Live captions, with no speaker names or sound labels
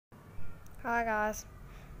Hi guys.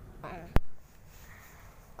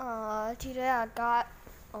 Today I got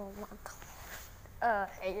a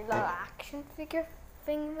Halo action figure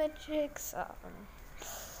thingamajigs.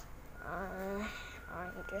 I'm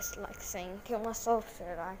just like saying to myself,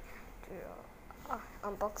 should I do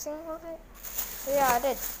unboxing of it? So yeah, I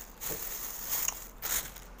did.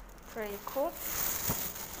 Pretty cool.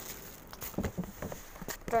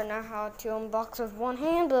 Don't know how to unbox with one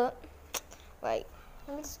hand, but wait,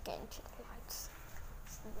 let me just get into the lights.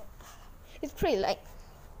 It's pretty late.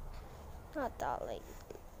 Not that late.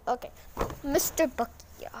 Okay, Mr. Bucky.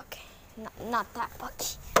 Okay, not that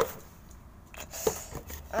Bucky.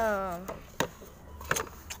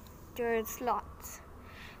 There's lots.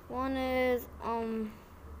 One is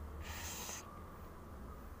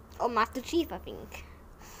Master Chief, I think.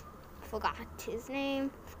 Forgot his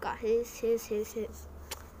name. Forgot his.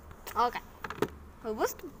 Okay. Well,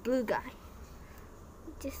 what's the blue guy?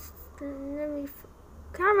 Just let me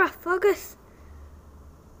camera focus.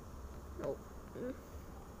 Nope.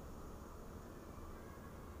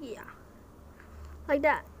 Yeah, like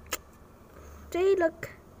that. They look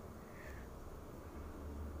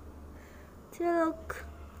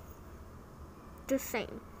the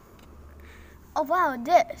same. Oh wow,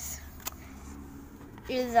 this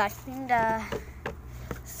is I think the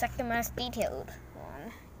second most detailed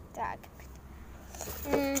one. That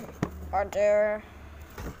are there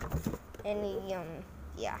any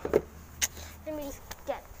yeah. Let me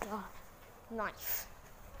get the knife.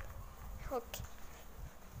 Okay.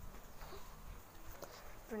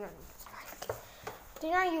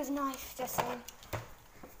 Did I use knife just saying?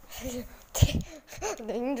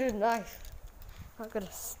 Dangerous knife. I'm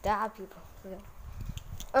gonna stab people.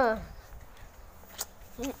 Oh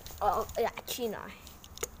yeah, China.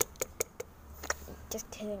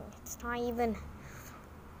 Just kidding. It's not even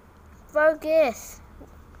focus.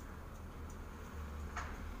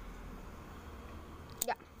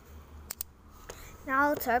 Yeah. Now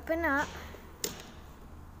let's open up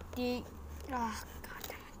the. Oh god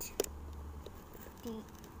damn it.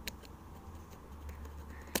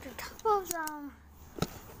 The top of them.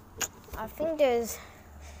 I think there's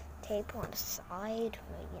tape on the side.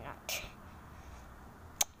 Maybe not.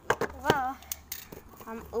 Well,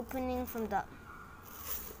 I'm opening from the.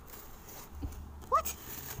 What?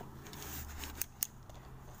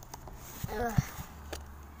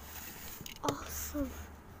 Awesome.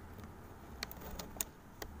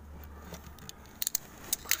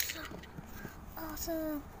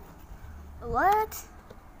 Awesome. What?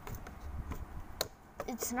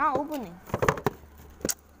 It's not opening.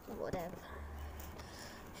 Whatever.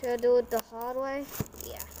 Should I do it the hard way?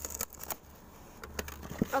 Yeah.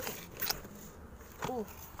 Okay. Ooh.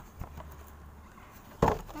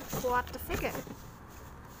 Let's swap the figure.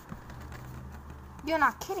 You're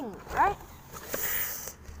not kidding me, right?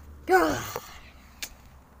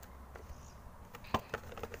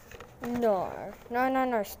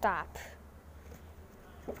 No, stop.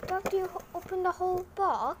 Don't you open the whole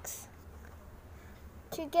box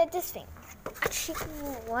to get this thing? Actually, you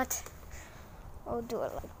know what? I'll do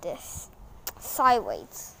it like this.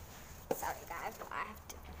 Sideways. Sorry guys, but I have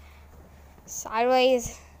to.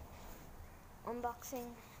 Sideways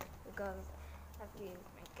unboxing because I have to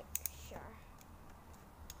make it sure.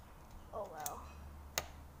 Oh well.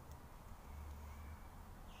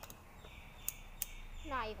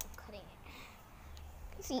 Not even cutting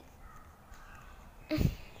it. See.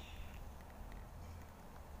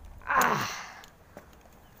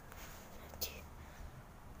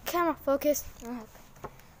 Camera focus.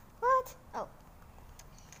 What? Oh.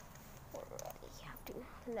 Already have to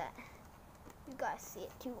let you guys see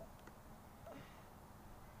it too.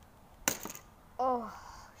 Oh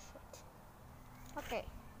shit. Okay.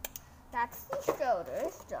 That's the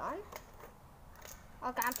shoulders done.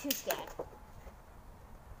 Okay, I'm too scared.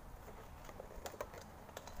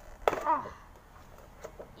 Oh.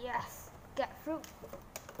 Yes. Get fruit.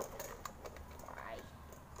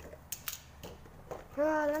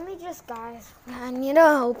 Let me just, guys, I need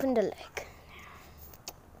to open the leg.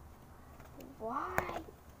 Why?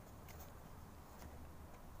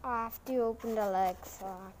 I have to open the leg so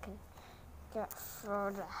I can get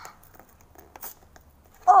further.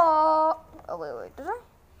 Oh, wait, did I?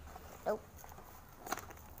 Nope.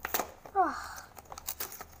 Oh.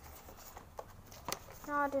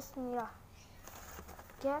 Now I just need to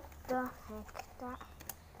get the heck that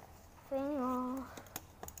thing off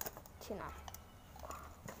tonight.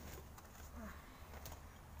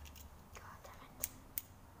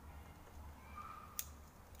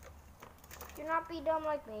 Do not be dumb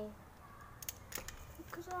like me.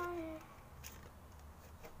 Because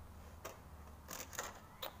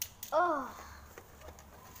Oh.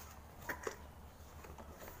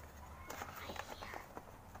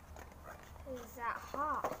 Is that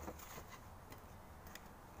hot?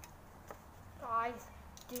 Guys,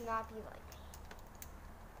 do not be like me.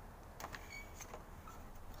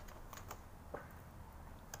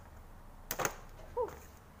 Whew.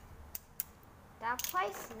 That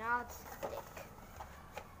place, now it's thick.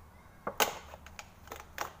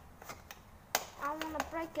 I want to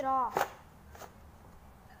break it off.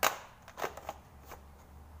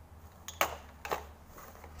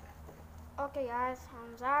 Okay guys,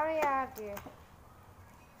 I'm sorry I have to.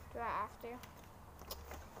 Do I have to?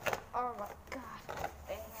 Oh my god,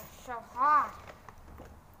 it's so hot.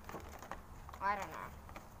 I don't know.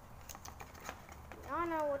 I don't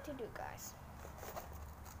know what to do, guys.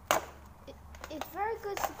 It's very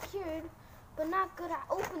good secured, but not good at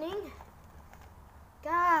opening.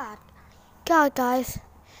 God, guys,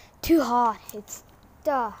 too hot. It's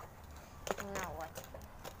duh. You know what?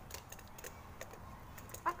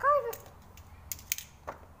 I can't even.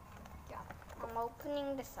 Yeah, I'm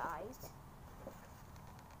opening the size.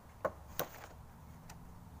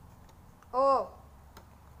 Oh.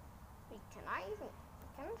 Wait, can I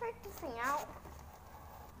take this thing out?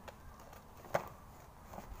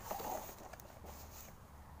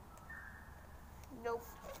 Nope.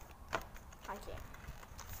 I can't.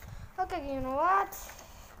 Okay, you know what?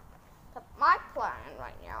 My plan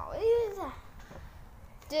right now is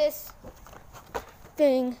this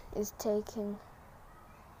thing is taking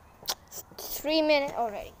 3 minutes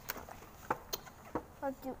already.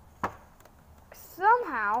 I'll do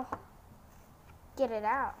somehow get it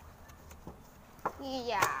out.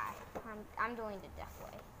 Yeah, I'm doing the deaf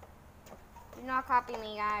way. Do not copy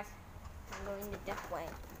me, guys. I'm doing the deaf way.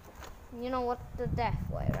 You know what's the deaf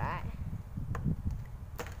way, right?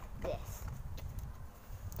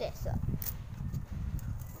 This up.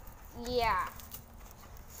 Yeah.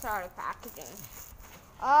 Sorry, packaging.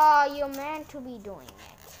 Oh, you're meant to be doing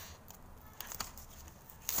it.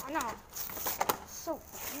 I know. So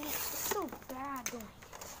bad doing it.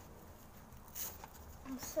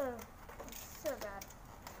 I'm so bad.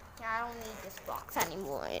 Yeah, I don't need this box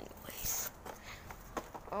anymore anyways.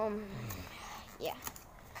 Yeah.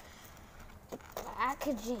 The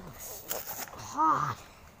packaging's hard.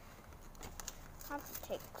 I have to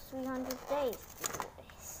take 300 days to do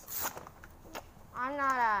this. I'm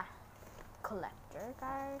not a collector,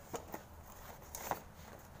 guys.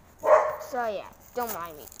 So yeah, don't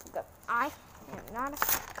mind me. But I am not a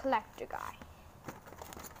collector guy.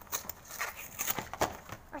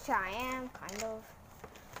 Actually, I am, kind of.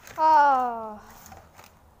 Oh.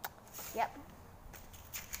 Yep.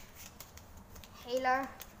 Halo.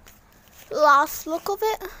 Last look of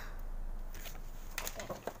it. Okay.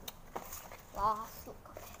 Last look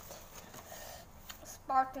of it.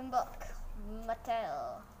 Sparten book.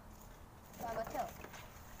 Mattel. Yeah, Mattel.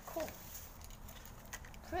 Cool.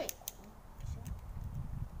 Pretty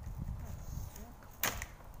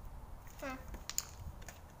cool.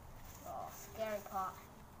 Oh, scary part.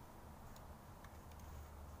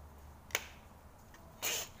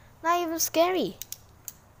 Not even scary.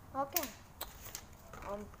 Okay.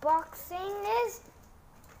 Unboxing this.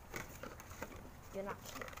 You're not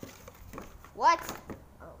kidding. What?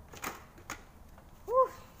 Oh. Whew.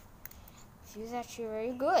 She's actually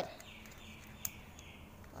very good.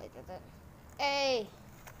 Like that. Hey.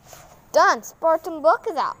 Done. Sparten book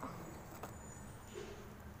is out.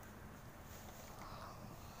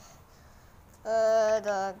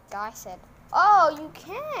 The guy said, "Oh, you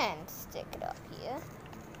can stick it up here."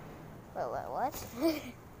 Wait, what? Wait,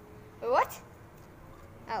 what?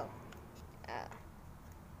 Oh,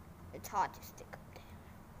 it's hard to stick up there.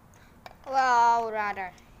 Well, I would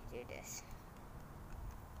rather do this.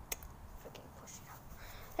 Freaking push it up.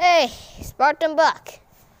 Hey, Sparten book.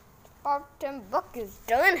 Sparten book is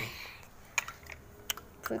done.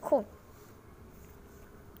 Pretty cool.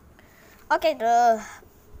 Okay,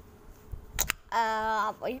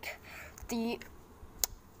 wait,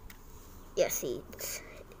 yeah, see,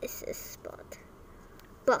 it's a spot.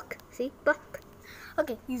 Buck, see, Buck.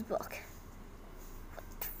 Okay, he's Buck.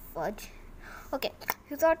 Fudge. Okay,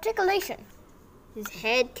 his articulation. His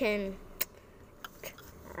head can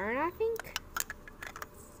turn, I think.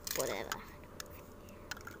 Whatever.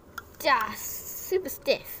 Just super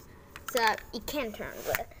stiff. So he can turn,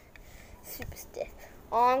 but super stiff.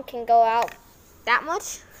 Arm can go out that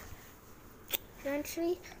much.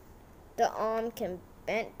 Eventually, the arm can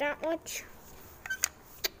bend that much.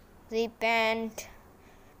 They bend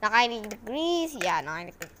 90 degrees. Yeah,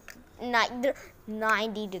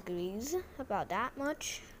 90 degrees. About that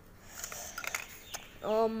much.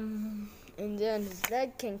 And and then his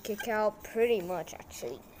leg can kick out pretty much,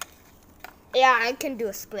 actually. Yeah, I can do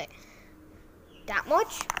a split. That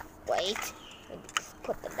much? Wait. Just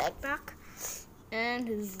put the leg back. And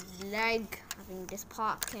his leg, having this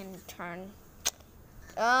part, can turn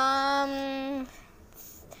 80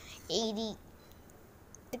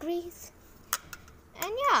 degrees.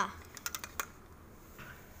 And yeah.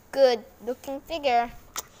 Good looking figure.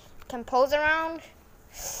 Can pose around.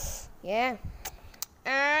 Yeah.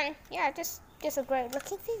 And yeah, just a great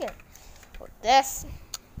looking figure. Well, this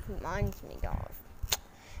reminds me of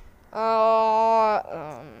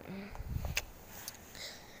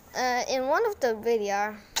in one of the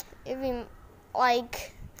video,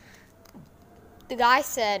 like the guy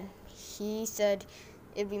said, he said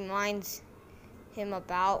it reminds him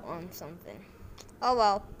about something. Oh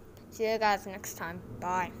well, see you guys next time.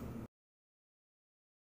 Bye.